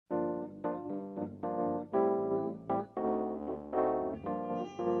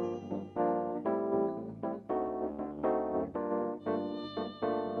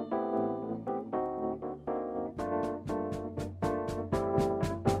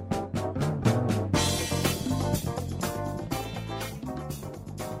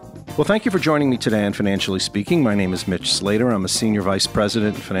Well, thank you for joining me today on Financially Speaking. My name is Mitch Slater. I'm a Senior Vice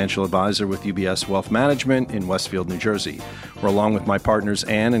President and Financial Advisor with UBS Wealth Management in Westfield, New Jersey, where along with my partners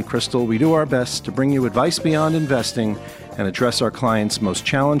Ann and Crystal, we do our best to bring you advice beyond investing and address our clients' most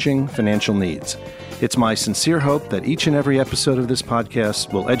challenging financial needs. It's my sincere hope that each and every episode of this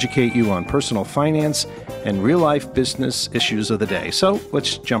podcast will educate you on personal finance and real-life business issues of the day. So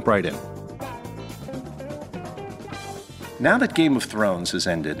let's jump right in. Now that Game of Thrones has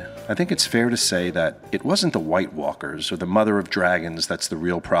ended, I think it's fair to say that it wasn't the White Walkers or the Mother of Dragons that's the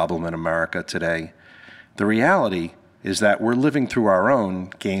real problem in America today. The reality is that we're living through our own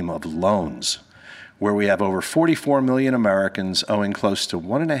game of loans, where we have over 44 million Americans owing close to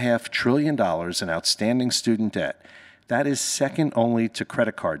 $1.5 trillion in outstanding student debt. That is second only to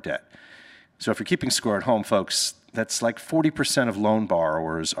credit card debt. So if you're keeping score at home, folks, that's like 40% of loan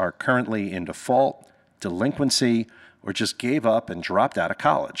borrowers are currently in default, delinquency, or just gave up and dropped out of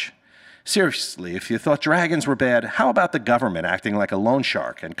college. Seriously, if you thought dragons were bad, how about the government acting like a loan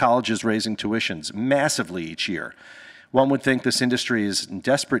shark and colleges raising tuitions massively each year? One would think this industry is in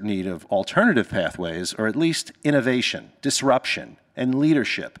desperate need of alternative pathways, or at least innovation, disruption, and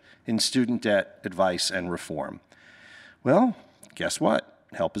leadership in student debt advice and reform. Well, guess what?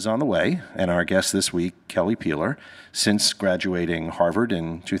 Help is on the way, and our guest this week, Kelly Peeler, since graduating Harvard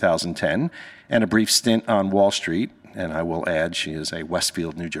in 2010 and a brief stint on Wall Street, and I will add she is a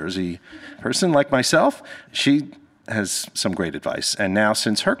Westfield, New Jersey person like myself. She has some great advice. And now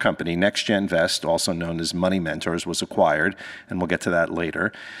since her company, NextGen Vest, also known as Money Mentors, was acquired, and we'll get to that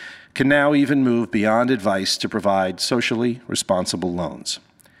later, can now even move beyond advice to provide socially responsible loans.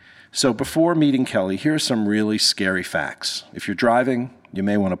 So before meeting Kelly, here are some really scary facts. If you're driving, you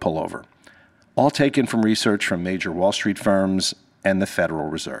may want to pull over. All taken from research from major Wall Street firms and the Federal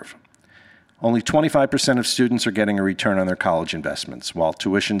Reserve. Only 25% of students are getting a return on their college investments, while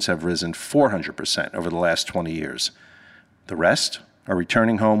tuitions have risen 400% over the last 20 years. The rest are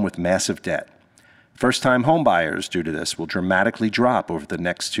returning home with massive debt. First-time home buyers, due to this, will dramatically drop over the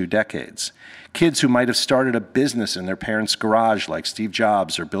next 2 decades. Kids who might have started a business in their parents' garage, like Steve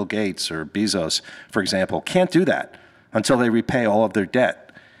Jobs or Bill Gates or Bezos, for example, can't do that until they repay all of their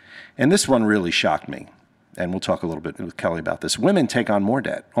debt. And this one really shocked me. And we'll talk a little bit with Kelly about this. Women take on more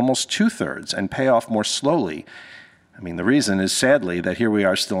debt, almost 2/3, and pay off more slowly. I mean, the reason is sadly that here we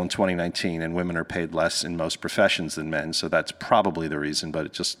are still in 2019 and women are paid less in most professions than men. So that's probably the reason, but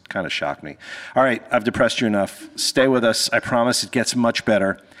it just kind of shocked me. All right, I've depressed you enough. Stay with us. I promise it gets much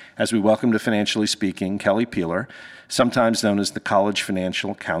better as we welcome to Financially Speaking, Kelly Peeler, sometimes known as the college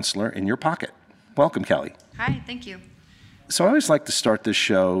financial counselor in your pocket. Welcome, Kelly. Hi, thank you. So I always like to start this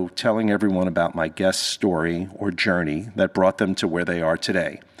show telling everyone about my guest's story or journey that brought them to where they are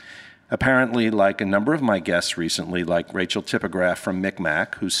today. Apparently, like a number of my guests recently, like Rachel Tipograph from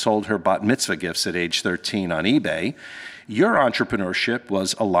Micmac, who sold her bat mitzvah gifts at age 13 on eBay, your entrepreneurship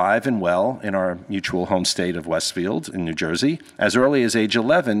was alive and well in our mutual home state of Westfield in New Jersey as early as age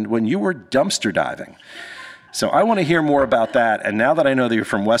 11 when you were dumpster diving. So I want to hear more about that. And now that I know that you're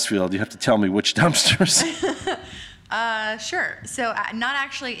from Westfield, you have to tell me which dumpsters. Sure. So not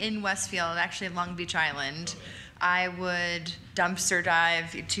actually in Westfield, actually in Long Beach Island. I would dumpster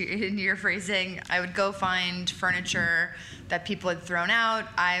dive, in your phrasing. I would go find furniture that people had thrown out.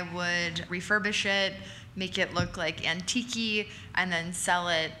 I would refurbish it, make it look like antique-y, and then sell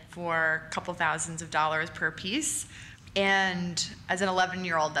it for a couple thousands of dollars per piece. And as an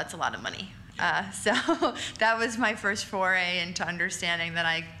 11-year-old, that's a lot of money. So that was my first foray into understanding that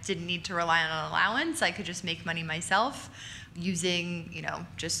I didn't need to rely on an allowance. I could just make money myself using,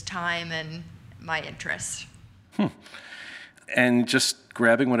 just time and my interests. And just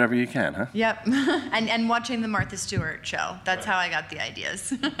grabbing whatever you can, huh? Yep. and watching the Martha Stewart show. That's how I got the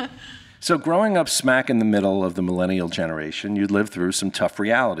ideas. So growing up smack in the middle of the millennial generation, you lived through some tough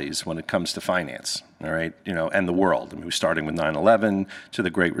realities when it comes to finance, all right? And the world. I mean, starting with 9/11 to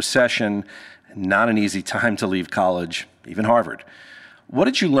the Great Recession, not an easy time to leave college, even Harvard. What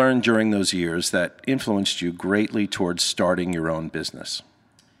did you learn during those years that influenced you greatly towards starting your own business?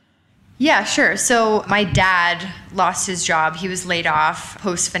 Yeah, sure. So my dad lost his job. He was laid off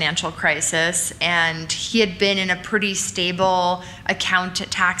post-financial crisis, and he had been in a pretty stable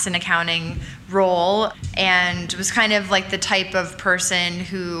tax and accounting role, and was kind of like the type of person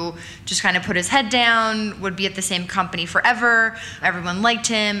who just kind of put his head down, would be at the same company forever. Everyone liked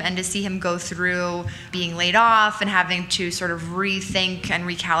him, and to see him go through being laid off and having to sort of rethink and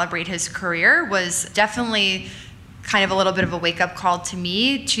recalibrate his career was definitely kind of a little bit of a wake-up call to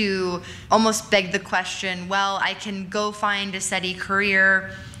me to almost beg the question, well, I can go find a steady career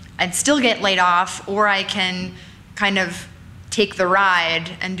and still get laid off, or I can kind of take the ride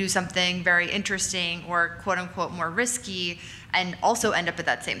and do something very interesting or quote unquote more risky and also end up at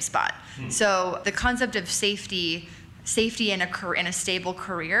that same spot. So the concept of safety in a stable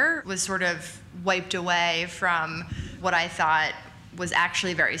career was sort of wiped away from what I thought was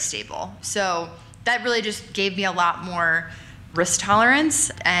actually very stable. So that really just gave me a lot more risk tolerance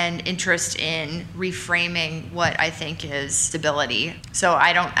and interest in reframing what I think is stability. So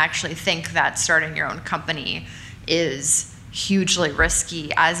I don't actually think that starting your own company is hugely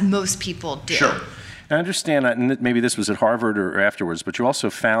risky, as most people do. Sure. I understand, and maybe this was at Harvard or afterwards, but you also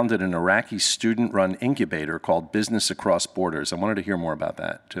founded an Iraqi student-run incubator called Business Across Borders. I wanted to hear more about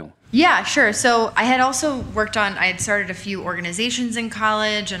that, too. Yeah, sure. So I had also I had started a few organizations in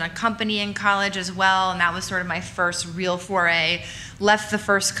college and a company in college as well, and that was sort of my first real foray. Left the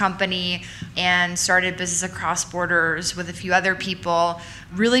first company and started Business Across Borders with a few other people,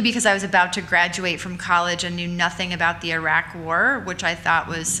 really because I was about to graduate from college and knew nothing about the Iraq War, which I thought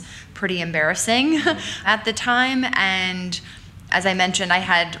was pretty embarrassing at the time. And as I mentioned, I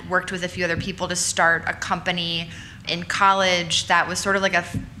had worked with a few other people to start a company in college that was sort of like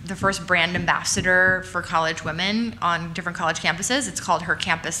the first brand ambassador for college women on different college campuses. It's called Her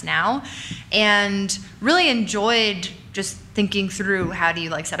Campus Now, and really enjoyed just thinking through, how do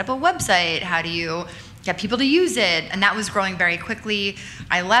you set up a website? How do you get people to use it? And that was growing very quickly.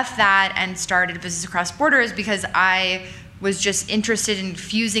 I left that and started Business Across Borders because I was just interested in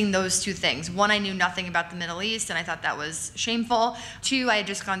fusing those two things. One, I knew nothing about the Middle East, and I thought that was shameful. Two, I had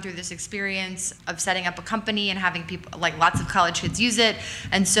just gone through this experience of setting up a company and having people, lots of college kids use it.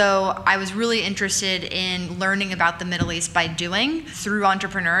 And so I was really interested in learning about the Middle East by doing, through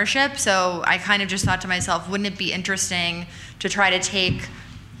entrepreneurship. So I kind of just thought to myself, wouldn't it be interesting to try to take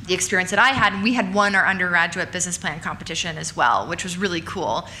the experience that I had, and we had won our undergraduate business plan competition as well, which was really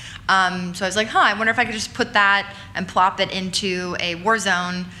cool. So I was like, I wonder if I could just put that and plop it into a war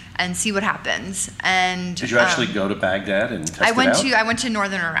zone and see what happens. And did you actually go to Baghdad and test it out? I went to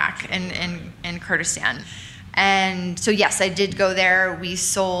northern Iraq in Kurdistan. And so yes, I did go there. We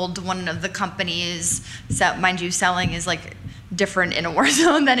sold one of the companies. So mind you, selling is different in a war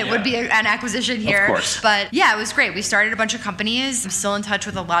zone than it would be an acquisition here. Of course. But yeah, it was great. We started a bunch of companies. I'm still in touch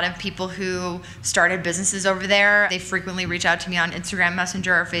with a lot of people who started businesses over there. They frequently reach out to me on Instagram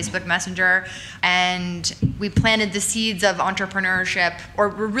Messenger or Facebook Messenger. And we planted the seeds of entrepreneurship, or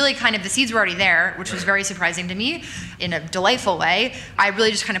really the seeds were already there, which was very surprising to me in a delightful way. I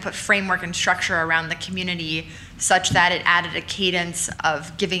really just put framework and structure around the community such that it added a cadence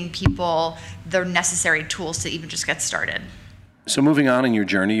of giving people the necessary tools to even just get started. So moving on in your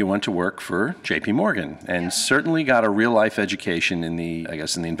journey, you went to work for J.P. Morgan and certainly got a real-life education in the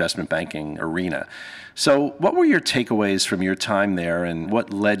investment banking arena. So what were your takeaways from your time there, and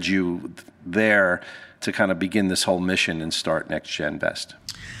what led you there to begin this whole mission and start Next Gen Best?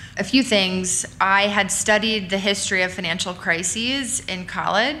 A few things. I had studied the history of financial crises in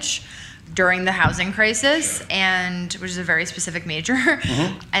college during the housing crisis, which is a very specific major.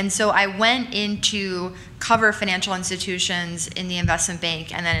 Mm-hmm. And so I went in to cover financial institutions in the investment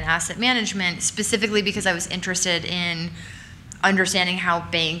bank and then in asset management, specifically because I was interested in understanding how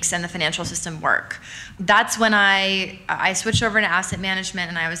banks and the financial system work. That's when I switched over to asset management,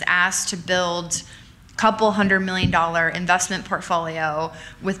 and I was asked to build a couple $100 million investment portfolio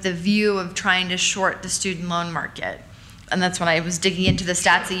with the view of trying to short the student loan market. And that's when I was digging into the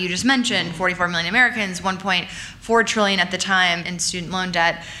stats that you just mentioned, 44 million Americans, 1.4 trillion at the time in student loan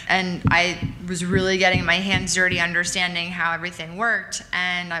debt. And I was really getting my hands dirty understanding how everything worked.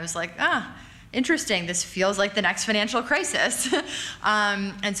 And I was like, interesting, this feels like the next financial crisis.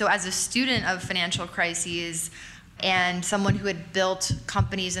 And so as a student of financial crises and someone who had built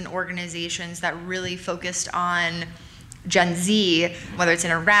companies and organizations that really focused on Gen Z, whether it's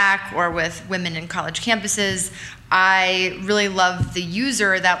in Iraq or with women in college campuses, I really loved the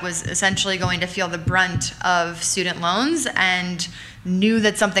user that was essentially going to feel the brunt of student loans and knew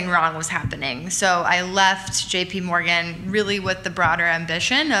that something wrong was happening. So I left JP Morgan really with the broader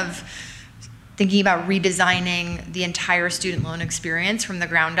ambition of thinking about redesigning the entire student loan experience from the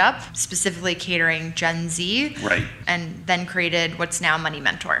ground up, specifically catering Gen Z, right, and then created what's now Money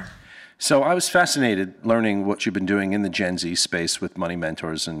Mentor. So I was fascinated learning what you've been doing in the Gen Z space with Money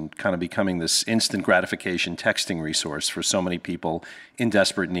Mentors and becoming this instant gratification texting resource for so many people in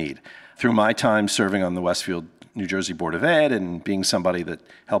desperate need. Through my time serving on the Westfield New Jersey Board of Ed and being somebody that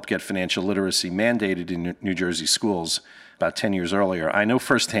helped get financial literacy mandated in New Jersey schools about 10 years earlier, I know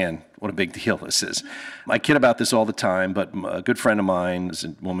firsthand what a big deal this is. I kid about this all the time, but a good friend of mine is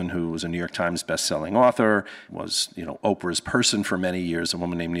a woman who was a New York Times best-selling author, was, Oprah's person for many years, a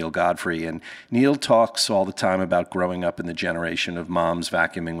woman named Neil Godfrey. And Neil talks all the time about growing up in the generation of moms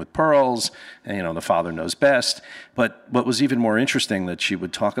vacuuming with pearls, and, the father knows best. But what was even more interesting that she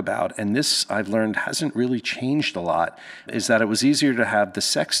would talk about, and this I've learned hasn't really changed a lot, is that it was easier to have the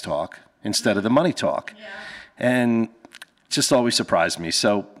sex talk instead of the money talk. Yeah. And just always surprised me.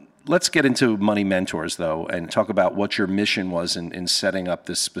 So let's get into Money Mentors, though, and talk about what your mission was in setting up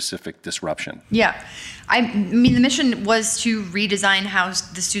this specific disruption. Yeah. I mean, the mission was to redesign how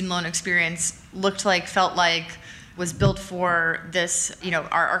the student loan experience looked like, felt like, was built for this,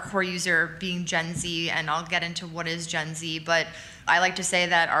 our core user being Gen Z, and I'll get into what is Gen Z, but I like to say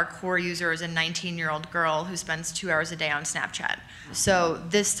that our core user is a 19-year-old girl who spends 2 hours a day on Snapchat. So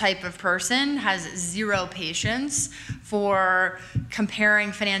this type of person has zero patience for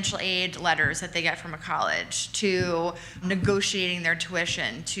comparing financial aid letters that they get from a college, to negotiating their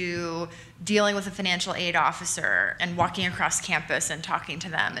tuition, to dealing with a financial aid officer and walking across campus and talking to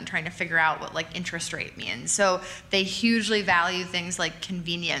them and trying to figure out what interest rate means. So they hugely value things like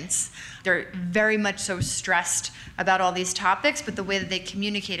convenience. They're very much so stressed about all these topics, but the way that they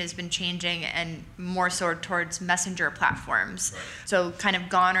communicate has been changing, and more so towards messenger platforms. Right. So kind of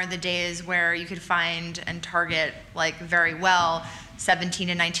gone are the days where you could find and target very well 17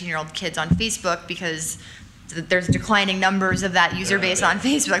 and 19-year-old kids on Facebook, because there's declining numbers of that user base on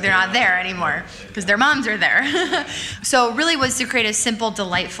Facebook. They're not there anymore because their moms are there. So really was to create a simple,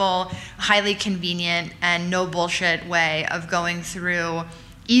 delightful, highly convenient, and no bullshit way of going through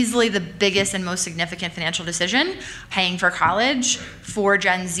easily the biggest and most significant financial decision, paying for college for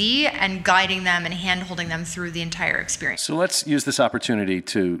Gen Z, and guiding them and hand-holding them through the entire experience. So let's use this opportunity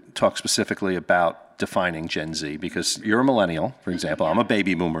to talk specifically about defining Gen Z, because you're a millennial, for example. I'm a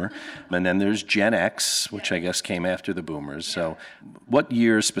baby boomer. And then there's Gen X, which I guess came after the boomers. So what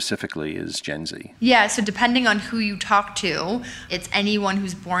year specifically is Gen Z? Yeah, so depending on who you talk to, it's anyone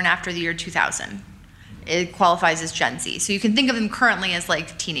who's born after the year 2000. It qualifies as Gen Z. So you can think of them currently as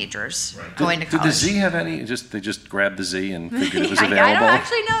teenagers going to college. Did the Z have any? They just grabbed the Z and figured it was available? I don't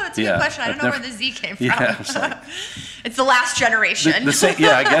actually know. That's a good question. I don't know where the Z came from. Yeah, it's the last generation.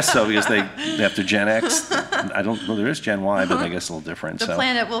 I guess so, because after Gen X, I don't know. There is Gen Y, but I guess a little different. The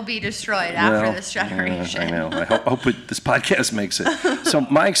planet will be destroyed after this generation. I know. I hope this podcast makes it. So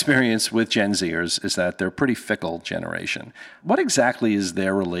my experience with Gen Zers is that they're a pretty fickle generation. What exactly is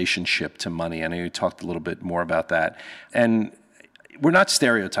their relationship to money? I know you talked a little bit more about that. And we're not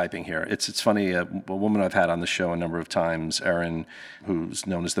stereotyping here. It's funny, a woman I've had on the show a number of times, Erin, who's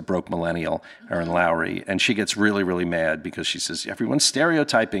known as the broke millennial, Erin Lowry, and she gets really, really mad because she says, everyone's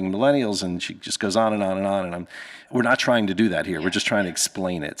stereotyping millennials, and she just goes on and on and on, and we're not trying to do that here. We're just trying to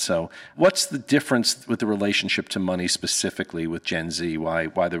explain it. So what's the difference with the relationship to money specifically with Gen Z? Why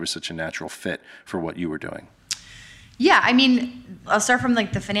there was such a natural fit for what you were doing? Yeah, I mean, I'll start from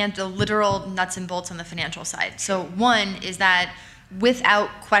the literal nuts and bolts on the financial side. So one is that without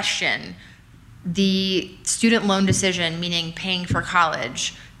question, the student loan decision, meaning paying for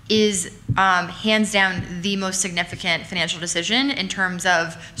college, is hands down the most significant financial decision in terms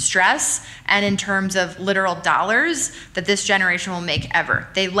of stress and in terms of literal dollars that this generation will make ever.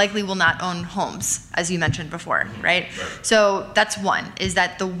 They likely will not own homes, as you mentioned before, right? So that's one, is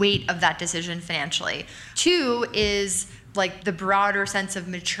that the weight of that decision financially. Two is the broader sense of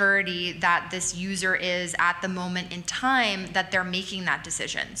maturity that this user is at the moment in time that they're making that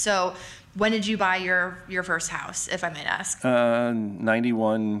decision. So when did you buy your first house, if I might ask?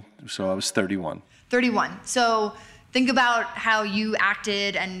 91, so I was 31. 31. So think about how you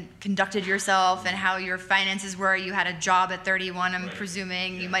acted and conducted yourself and how your finances were. You had a job at 31, I'm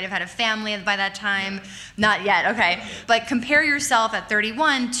presuming. You might have had a family by that time. Not yet, okay. But compare yourself at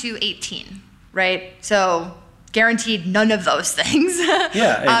 31 to 18, right? So guaranteed none of those things.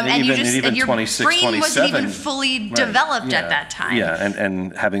 Yeah, and even your 26, brain 27 wasn't even fully developed at that time. Yeah,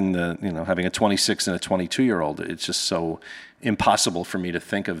 and having having a 26 and a 22-year-old, it's just so impossible for me to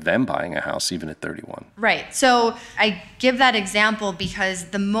think of them buying a house even at 31. Right. So I give that example because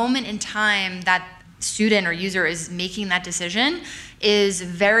the moment in time that student or user is making that decision is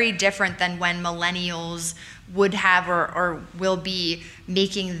very different than when millennials would have or will be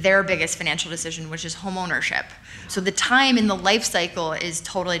making their biggest financial decision, which is home ownership. So the time in the life cycle is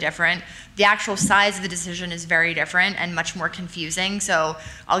totally different. The actual size of the decision is very different and much more confusing. So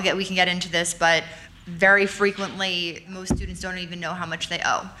we can get into this, but very frequently most students don't even know how much they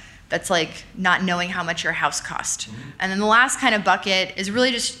owe. That's not knowing how much your house cost. And then the last kind of bucket is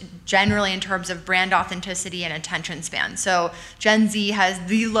really just generally in terms of brand authenticity and attention span. So Gen Z has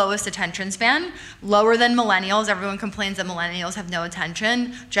the lowest attention span, lower than millennials. Everyone complains that millennials have no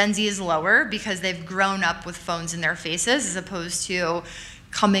attention. Gen Z is lower because they've grown up with phones in their faces as opposed to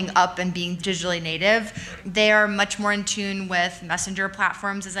coming up and being digitally native. They are much more in tune with messenger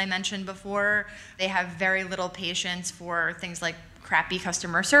platforms, as I mentioned before. They have very little patience for things like crappy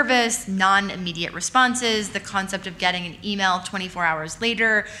customer service, non-immediate responses. The concept of getting an email 24 hours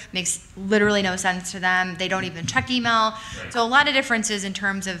later makes literally no sense to them. They don't even check email. Right. So a lot of differences in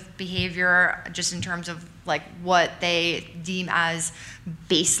terms of behavior, just in terms of like what they deem as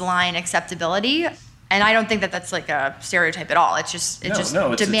baseline acceptability. And I don't think that that's like a stereotype at all. It's just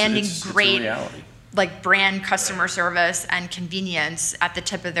demanding great reality. Like brand customer service and convenience at the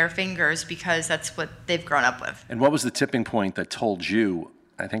tip of their fingers because that's what they've grown up with. And what was the tipping point that told you,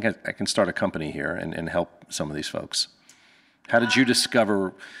 I think I can start a company here and help some of these folks? How did you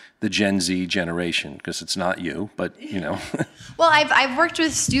discover the Gen Z generation? Because it's not you, but you know. Well, I've worked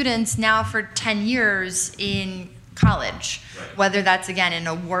with students now for 10 years in college, whether that's again in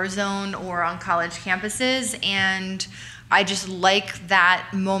a war zone or on college campuses, and I just like that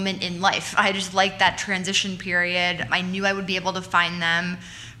moment in life. I just like that transition period. I knew I would be able to find them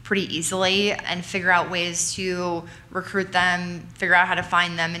pretty easily and figure out ways to recruit them, figure out how to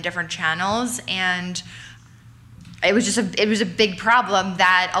find them in different channels. And it was a big problem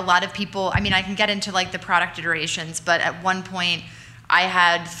that a lot of people, I mean, I can get into like the product iterations, but at one point I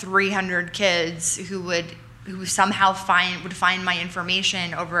had 300 kids who somehow would find my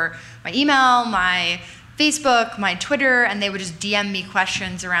information over my email, my Facebook, my Twitter, and they would just DM me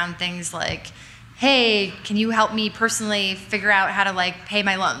questions around things like, hey, can you help me personally figure out how to like pay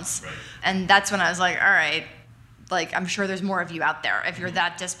my loans? Right. And that's when I was like, all right, like I'm sure there's more of you out there if you're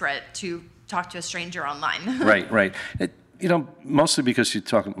that desperate to talk to a stranger online. Right. Mostly because you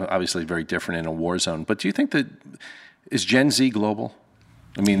talk, obviously very different in a war zone, but do you think that, is Gen Z global?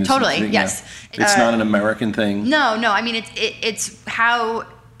 I mean, totally, yes. It's not an American thing? No, I mean, it's how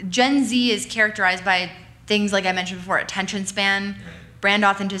Gen Z is characterized by things like I mentioned before, attention span, brand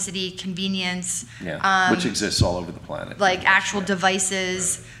authenticity, convenience. Yeah, which exists all over the planet. Like actual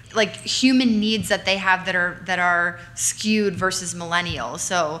devices, like human needs that they have that are skewed versus millennials.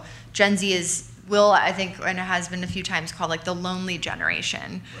 So Gen Z I think, and it has been a few times called like the lonely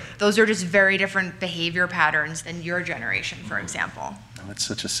generation. Right. Those are just very different behavior patterns than your generation, for example. It's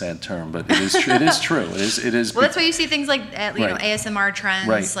such a sad term, but it is true. It is. Well, that's why you see things like ASMR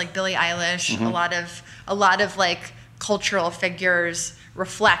trends, like Billie Eilish. Mm-hmm. A lot of like cultural figures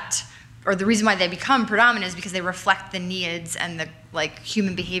reflect, or the reason why they become predominant is because they reflect the needs and the like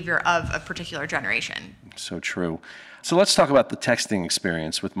human behavior of a particular generation. So true. So let's talk about the texting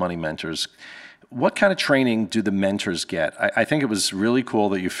experience with Money Mentors. What kind of training do the mentors get? I think it was really cool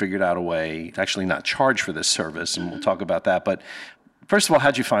that you figured out a way to actually not charge for this service, and we'll talk about that. But first of all,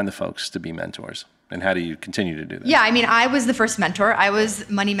 how'd you find the folks to be mentors? And how do you continue to do that? Yeah, I mean, I was the first mentor. I was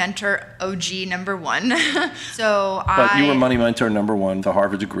Money Mentor OG number one. But you were Money Mentor number one, the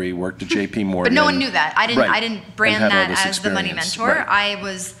Harvard degree, worked at JP Morgan. But no one knew that. I didn't brand that as the Money Mentor. Right. I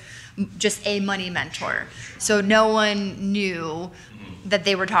was just a money mentor. So no one knew that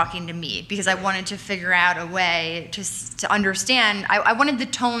they were talking to me because I wanted to figure out a way to understand. I wanted the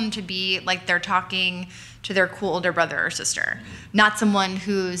tone to be like they're talking to their cool older brother or sister, not someone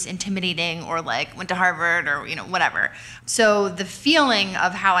who's intimidating or like went to Harvard or whatever. So the feeling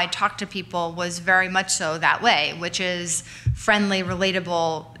of how I talk to people was very much so that way, which is friendly,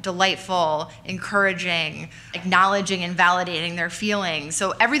 relatable, delightful, encouraging, acknowledging and validating their feelings.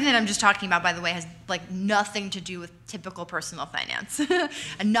 So everything that I'm just talking about, by the way, has like nothing to do with typical personal finance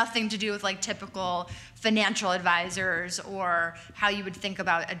and nothing to do with like typical financial advisors or how you would think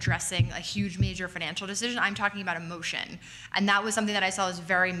about addressing a huge major financial decision. I'm talking about emotion. And that was something that I saw was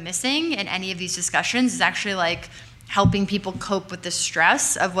very missing in any of these discussions, is actually like helping people cope with the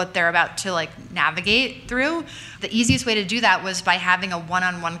stress of what they're about to like navigate through. The easiest way to do that was by having a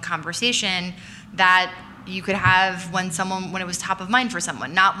one-on-one conversation that you could have when it was top of mind for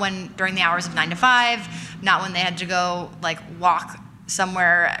someone, not during the hours of 9 to 5, not when they had to go like walk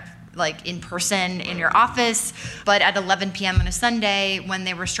somewhere like in person in your office, but at 11 p.m. on a Sunday when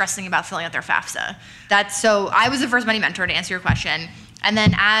they were stressing about filling out their FAFSA. So I was the first money mentor, to answer your question. And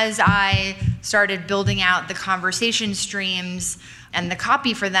then as I started building out the conversation streams and the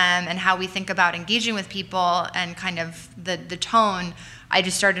copy for them and how we think about engaging with people and kind of the tone, I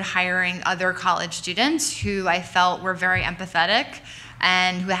just started hiring other college students who I felt were very empathetic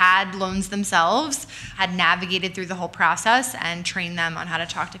and who had loans themselves, had navigated through the whole process, and trained them on how to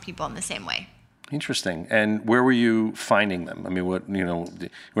talk to people in the same way. Interesting. And where were you finding them? I mean, what,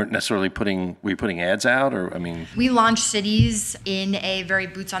 weren't necessarily were you putting ads out, or, I mean? We launch cities in a very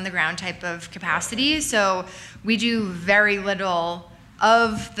boots on the ground type of capacity. So we do very little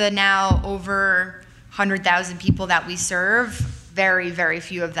of the now over 100,000 people that we serve. Very, very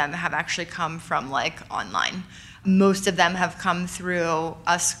few of them have actually come from online. Most of them have come through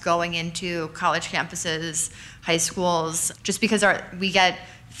us going into college campuses, high schools, just because we get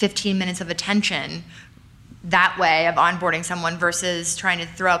 15 minutes of attention that way of onboarding someone versus trying to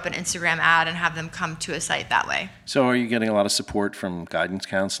throw up an Instagram ad and have them come to a site that way. So are you getting a lot of support from guidance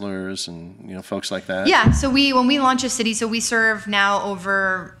counselors and folks like that? Yeah, so when we launch a city, so we serve now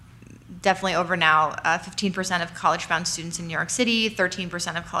definitely over now 15% of college-bound students in New York City,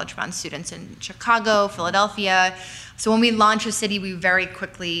 13% of college-bound students in Chicago, Philadelphia. So when we launch a city, we very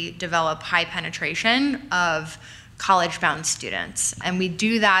quickly develop high penetration of college-bound students. And we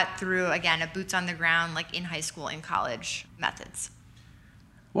do that through, again, a boots on the ground, in high school, in college methods.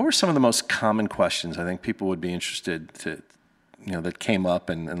 What were some of the most common questions I think people would be interested to, that came up,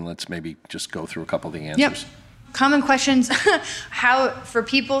 and let's maybe just go through a couple of the answers. Yep. Common questions. For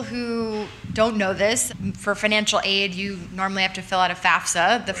people who don't know this, for financial aid, you normally have to fill out a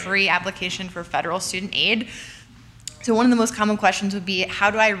FAFSA, the free application for federal student aid. So one of the most common questions would be, how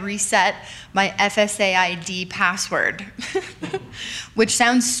do I reset my FSA ID password? Which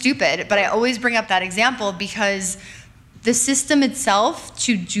sounds stupid, but I always bring up that example because the system itself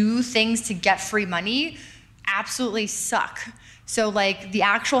to do things to get free money absolutely suck. So the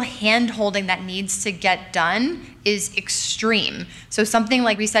actual hand-holding that needs to get done is extreme. So something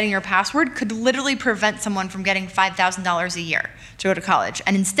like resetting your password could literally prevent someone from getting $5,000 a year to go to college,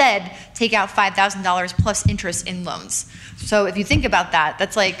 and instead take out $5,000 plus interest in loans. So if you think about that,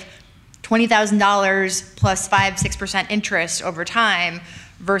 that's $20,000 plus 5-6% interest over time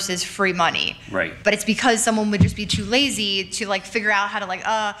versus free money. Right. But it's because someone would just be too lazy to figure out how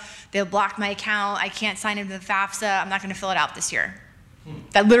to they'll block my account, I can't sign into the FAFSA, I'm not going to fill it out this year.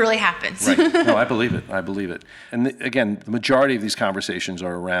 That literally happens. Right. No, I believe it. And again, the majority of these conversations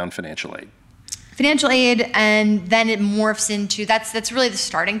are around financial aid. Financial aid, and then it morphs into, that's really the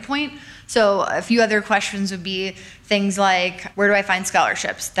starting point. So a few other questions would be things like, where do I find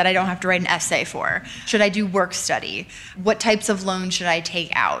scholarships that I don't have to write an essay for? Should I do work study? What types of loans should I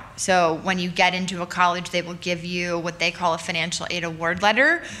take out? So when you get into a college, they will give you what they call a financial aid award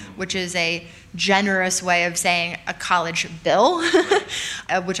letter, which is a generous way of saying a college bill,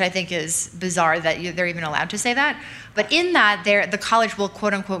 which I think is bizarre that they're even allowed to say that. But in that, the college will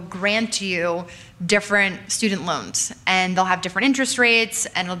quote unquote grant you different student loans, and they'll have different interest rates,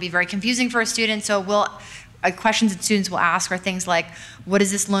 and it'll be very confusing for a student. So questions that students will ask are things like, what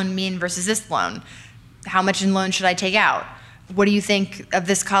does this loan mean versus this loan? How much in loan should I take out? What do you think of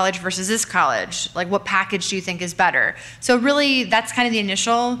this college versus this college? What package do you think is better? So really, that's kind of the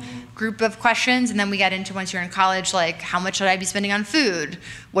initial group of questions. And then we get into, once you're in college, how much should I be spending on food?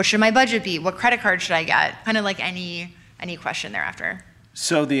 What should my budget be? What credit card should I get? Kind of any question thereafter.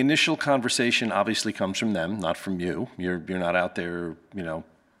 So the initial conversation obviously comes from them, not from you. You're not out there,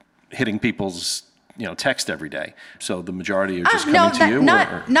 hitting people's text every day. So the majority are just coming to you?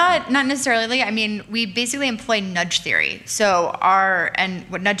 Not necessarily. I mean, we basically employ nudge theory. So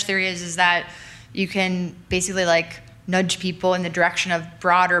what nudge theory is that you can basically nudge people in the direction of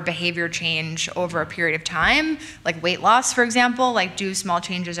broader behavior change over a period of time, like weight loss, for example, do small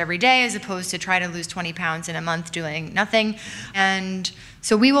changes every day as opposed to try to lose 20 pounds in a month doing nothing. And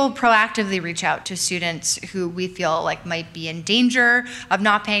so we will proactively reach out to students who we feel might be in danger of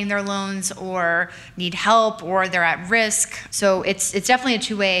not paying their loans or need help or they're at risk. So it's definitely a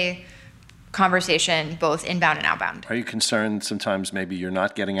two-way conversation, both inbound and outbound. Are you concerned sometimes maybe you're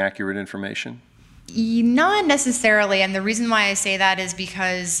not getting accurate information? Not necessarily, and the reason why I say that is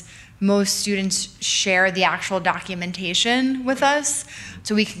because most students share the actual documentation with us,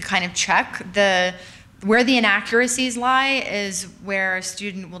 so we can kind of check where the inaccuracies lie is where a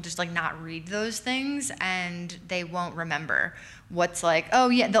student will just not read those things and they won't remember what's oh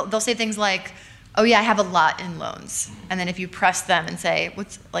yeah, they'll say things like, oh yeah, I have a lot in loans, and then if you press them and say,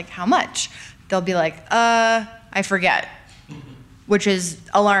 what's how much, they'll be I forget. Which is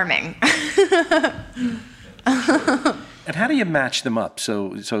alarming. And how do you match them up? So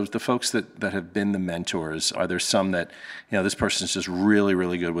the folks that have been the mentors, are there some that, this person's just really,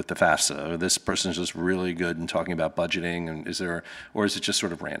 really good with the FAFSA, or this person's just really good in talking about budgeting, and or is it just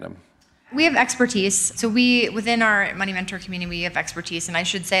sort of random? We have expertise. So within our Money Mentor community, we have expertise. And I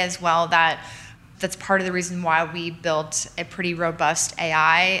should say as well that that's part of the reason why we built a pretty robust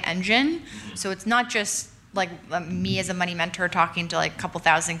AI engine. So it's not just like me as a money mentor talking to like a couple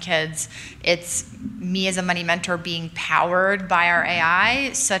thousand kids. It's me as a money mentor being powered by our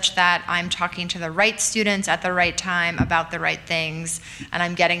AI such that I'm talking to the right students at the right time about the right things, and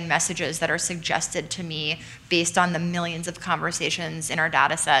I'm getting messages that are suggested to me based on the millions of conversations in our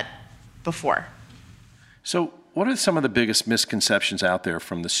data set before. So what are some of the biggest misconceptions out there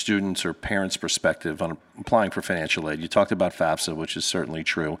from the students' or parents' perspective on applying for financial aid? You talked about FAFSA, which is certainly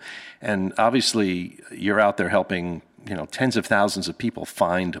true. And obviously, you're out there helping, tens of thousands of people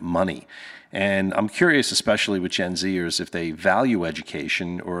find money. And I'm curious, especially with Gen Zers, if they value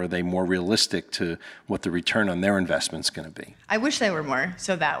education, or are they more realistic to what the return on their investment is going to be? I wish they were more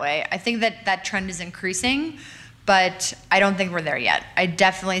so that way. I think that trend is increasing, but I don't think we're there yet. I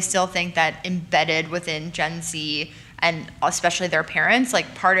definitely still think that embedded within Gen Z, and especially their parents,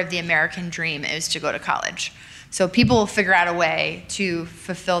 like part of the American dream is to go to college. So people will figure out a way to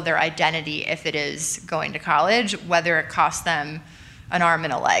fulfill their identity if it is going to college, whether it costs them an arm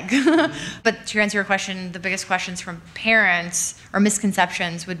and a leg. But to answer your question, the biggest questions from parents or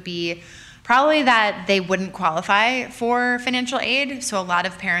misconceptions would be probably that they wouldn't qualify for financial aid. So a lot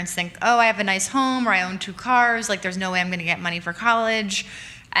of parents think, oh, I have a nice home, or I own 2 cars, like there's no way I'm gonna get money for college.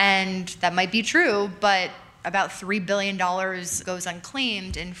 And that might be true, but about $3 billion goes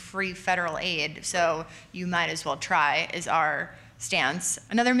unclaimed in free federal aid. So you might as well try, is our stance.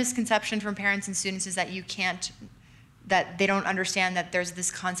 Another misconception from parents and students is that that they don't understand that there's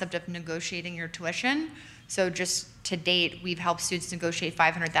this concept of negotiating your tuition. So just to date, we've helped students negotiate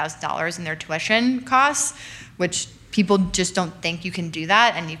 $500,000 in their tuition costs, which people just don't think you can do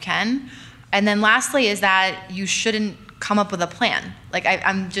that, and you can. And then lastly is that you shouldn't come up with a plan. Like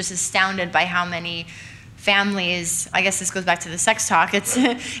I'm just astounded by how many families, I guess this goes back to the sex talk,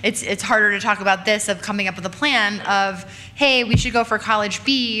 it's harder to talk about this, of coming up with a plan of, hey, we should go for college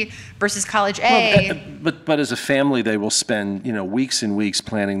B versus college A. Well, but as a family, they will spend weeks and weeks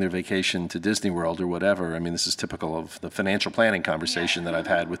planning their vacation to Disney World or whatever. I mean, this is typical of the financial planning conversation that I've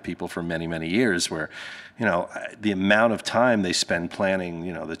had with people for many, many years, where the amount of time they spend planning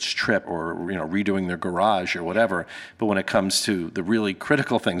this trip, or redoing their garage or whatever. But when it comes to the really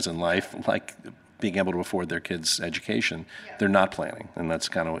critical things in life, like being able to afford their kids' education, they're not planning, and that's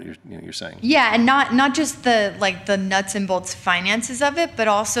kind of what you're saying. Yeah, and not just the nuts and bolts finances of it, but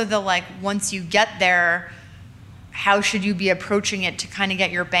also the once you get there, how should you be approaching it to kind of get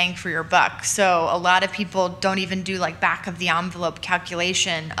your bang for your buck? So a lot of people don't even do back of the envelope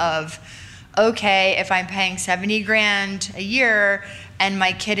calculation of, okay, if I'm paying $70,000 a year and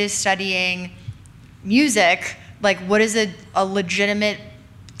my kid is studying music, what is a legitimate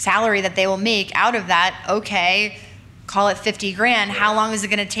salary that they will make out of that? Okay, call it $50,000. How long is it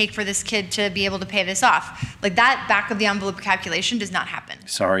going to take for this kid to be able to pay this off? That back of the envelope calculation does not happen.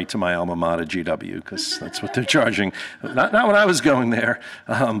 Sorry to my alma mater, GW, because that's what they're charging. Not when I was going there,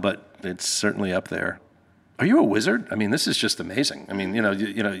 but it's certainly up there. Are you a wizard? I mean, this is just amazing. I mean,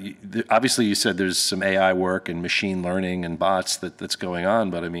 obviously you said there's some AI work and machine learning and bots that's going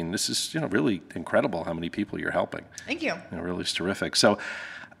on, but I mean, this is really incredible how many people you're helping. Thank you. Really is terrific. So,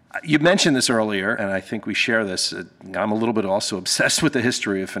 you mentioned this earlier, and I think we share this. I'm a little bit also obsessed with the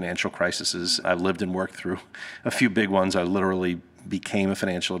history of financial crises. I've lived and worked through a few big ones. I literally became a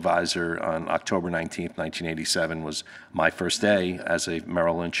financial advisor on October 19th, 1987 was my first day as a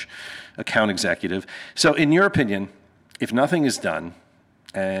Merrill Lynch account executive. So in your opinion, if nothing is done,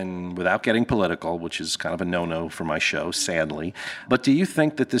 and without getting political, which is kind of a no-no for my show, sadly, but do you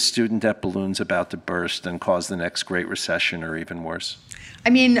think that this student debt balloon's about to burst and cause the next Great Recession, or even worse? I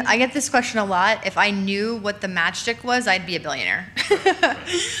mean, I get this question a lot. If I knew what the matchstick was, I'd be a billionaire.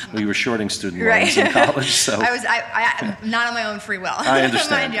 We were shorting student loans in college, so I not on my own free will. I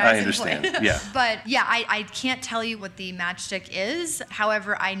understand. I understand. Yeah. But yeah, I can't tell you what the matchstick is.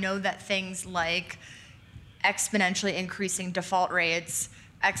 However, I know that things like exponentially increasing default rates,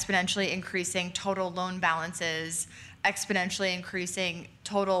 exponentially increasing total loan balances, exponentially increasing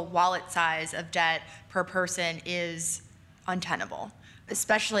total wallet size of debt per person is untenable,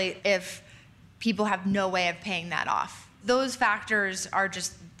 especially if people have no way of paying that off. Those factors are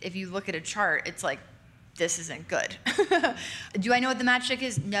just, if you look at a chart, it's this isn't good. Do I know what the matchstick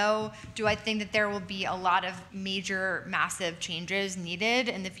is? No. Do I think that there will be a lot of major, massive changes needed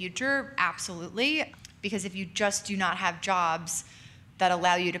in the future? Absolutely. Because if you just do not have jobs that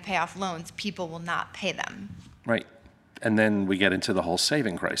allow you to pay off loans, people will not pay them. Right. And then we get into the whole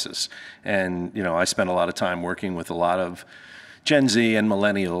saving crisis. And, I spent a lot of time working with a lot of Gen Z and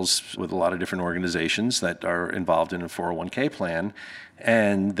millennials with a lot of different organizations that are involved in a 401k plan.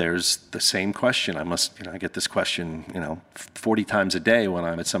 And there's the same question. I get this question, 40 times a day when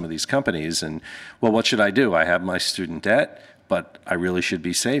I'm at some of these companies. And, well, what should I do? I have my student debt, but I really should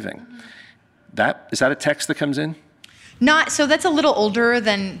be saving. Is that a text that comes in? Not, so that's a little older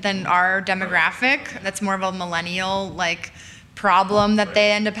than our demographic. That's more of a millennial problem that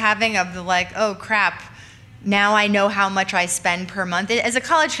they end up having of the oh crap, now I know how much I spend per month. As a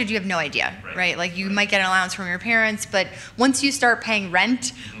college kid, you have no idea, right? You might get an allowance from your parents, but once you start paying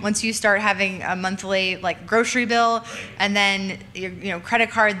rent, once you start having a monthly grocery bill, and then your credit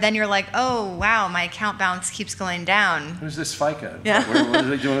card, then you're oh wow, my account balance keeps going down. Who's this FICA? Yeah. What are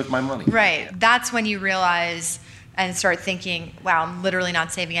they doing with my money? Right. That's when you realize and start thinking, wow, I'm literally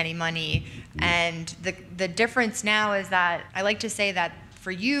not saving any money. And the difference now is that I like to say that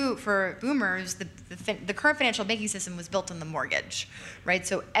for boomers, the current financial banking system was built on the mortgage, right?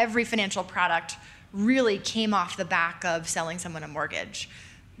 So every financial product really came off the back of selling someone a mortgage.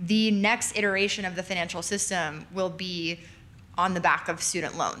 The next iteration of the financial system will be on the back of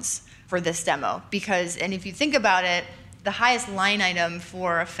student loans for this demo. And if you think about it, the highest line item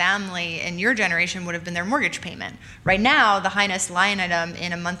for a family in your generation would have been their mortgage payment. Right now, the highest line item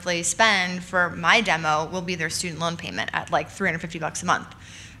in a monthly spend for my demo will be their student loan payment at $350 a month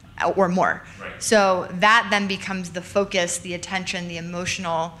or more. Right. So that then becomes the focus, the attention, the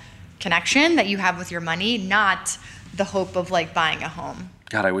emotional connection that you have with your money, not the hope of buying a home.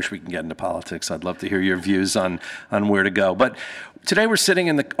 God, I wish we could get into politics. I'd love to hear your views on where to go. But today we're sitting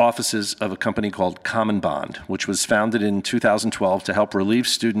in the offices of a company called Common Bond, which was founded in 2012 to help relieve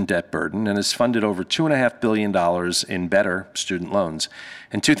student debt burden and has funded over $2.5 billion in better student loans.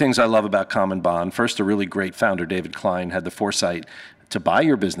 And two things I love about Common Bond. First, a really great founder, David Klein, had the foresight to buy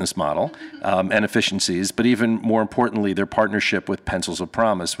your business model and efficiencies, but even more importantly, their partnership with Pencils of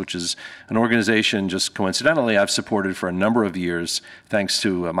Promise, which is an organization just coincidentally I've supported for a number of years, thanks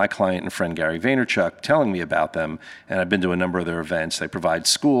to my client and friend Gary Vaynerchuk telling me about them, and I've been to a number of their events. They provide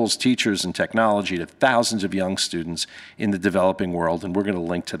schools, teachers, and technology to thousands of young students in the developing world, and we're going to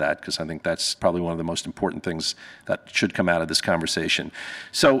link to that because I think that's probably one of the most important things that should come out of this conversation.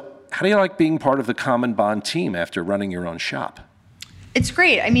 So how do you like being part of the Common Bond team after running your own shop? It's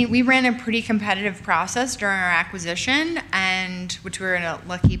great. I mean, we ran a pretty competitive process during our acquisition, and which we were in a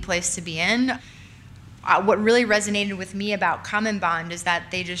lucky place to be in. What really resonated with me about Common Bond is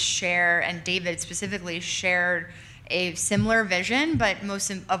that they just share, and David specifically shared a similar vision, but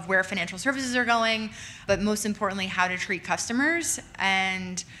of where financial services are going, but most importantly, how to treat customers.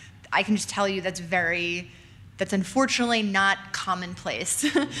 And I can just tell you that's unfortunately not commonplace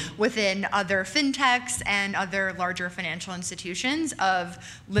within other fintechs and other larger financial institutions of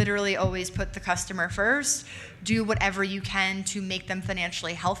literally always put the customer first, do whatever you can to make them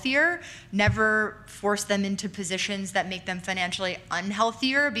financially healthier, never force them into positions that make them financially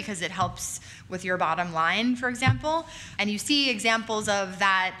unhealthier because it helps with your bottom line, for example. And you see examples of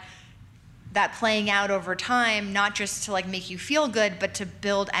that playing out over time, not just to make you feel good, but to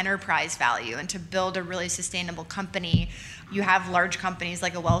build enterprise value and to build a really sustainable company. You have large companies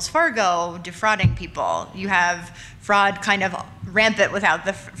like a Wells Fargo defrauding people. You have fraud kind of rampant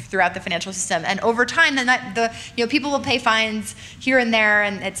throughout the financial system. And over time, people will pay fines here and there,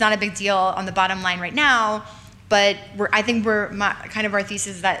 and it's not a big deal on the bottom line right now. But our thesis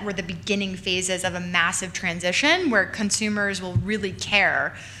is that we're the beginning phases of a massive transition where consumers will really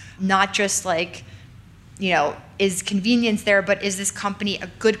care. Not just is convenience there, but is this company a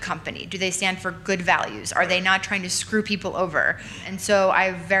good company? Do they stand for good values? Are they not trying to screw people over? And so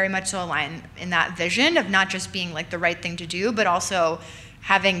I very much so align in that vision of not just being the right thing to do, but also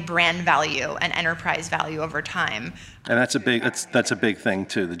having brand value and enterprise value over time. And that's a big thing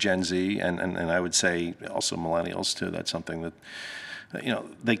too, the Gen Z and I would say also millennials too. That's something that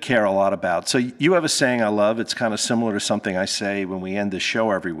they care a lot about. So you have a saying I love. It's kind of similar to something I say when we end the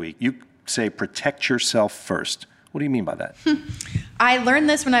show every week. You say, protect yourself first. What do you mean by that? I learned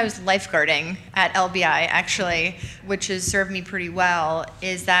this when I was lifeguarding at LBI, actually, which has served me pretty well,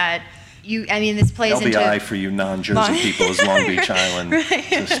 is that this plays into... LBI, for you non-Jersey people, is Long Beach Island.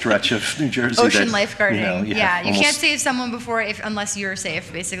 Right. It's a stretch of New Jersey. Ocean lifeguarding. You can't save someone unless you're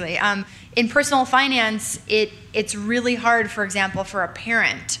safe, basically. In personal finance, it's really hard, for example, for a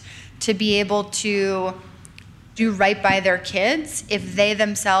parent to be able to do right by their kids if they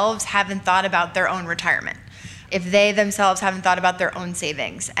themselves haven't thought about their own retirement, if they themselves haven't thought about their own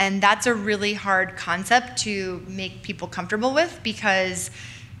savings. And that's a really hard concept to make people comfortable with because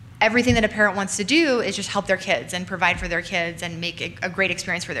everything that a parent wants to do is just help their kids and provide for their kids and make a great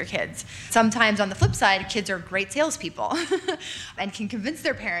experience for their kids. Sometimes on the flip side, kids are great salespeople and can convince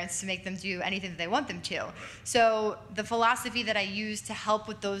their parents to make them do anything that they want them to. So the philosophy that I use to help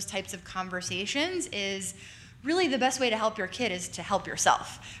with those types of conversations is really the best way to help your kid is to help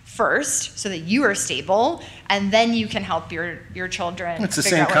yourself first so that you are stable, and then you can help your children. It's the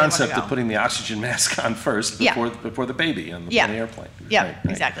same concept of putting the oxygen mask on first before the baby on the airplane. Yeah, right.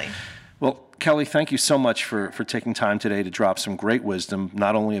 Exactly. Well, Kelly, thank you so much for taking time today to drop some great wisdom,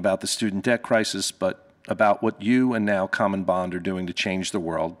 not only about the student debt crisis, but about what you and now Common Bond are doing to change the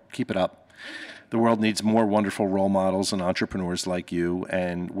world. Keep it up. The world needs more wonderful role models and entrepreneurs like you,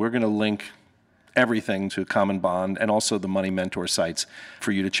 and we're going to link everything to Common Bond and also the Money Mentor sites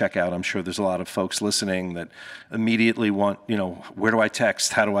for you to check out. I'm sure there's a lot of folks listening that immediately want, where do I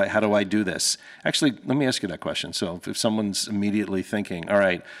text? How do I do this? Actually, let me ask you that question. So if someone's immediately thinking, all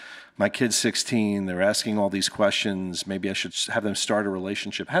right, my kid's 16, they're asking all these questions, maybe I should have them start a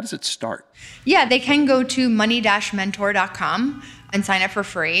relationship. How does it start? Yeah, they can go to money-mentor.com and sign up for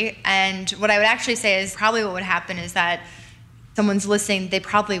free. And what I would actually say is probably what would happen is that someone's listening, they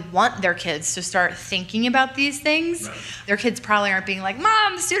probably want their kids to start thinking about these things. Right. Their kids probably aren't being like,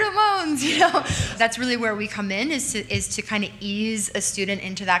 Mom, student loans, That's really where we come in, is to kind of ease a student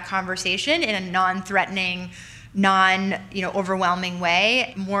into that conversation in a non-threatening, overwhelming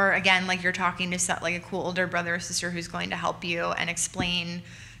way. More, again, like you're talking to like a cool older brother or sister who's going to help you and explain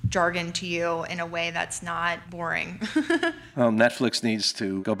jargon to you in a way that's not boring. Well, Netflix needs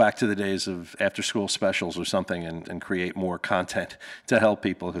to go back to the days of after-school specials or something and create more content to help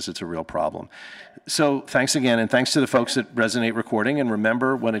people, because it's a real problem. So thanks again, and thanks to the folks at Resonate Recording. And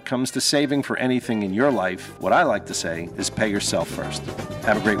remember, when it comes to saving for anything in your life, what I like to say is pay yourself first.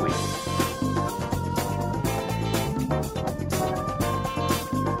 Have a great week.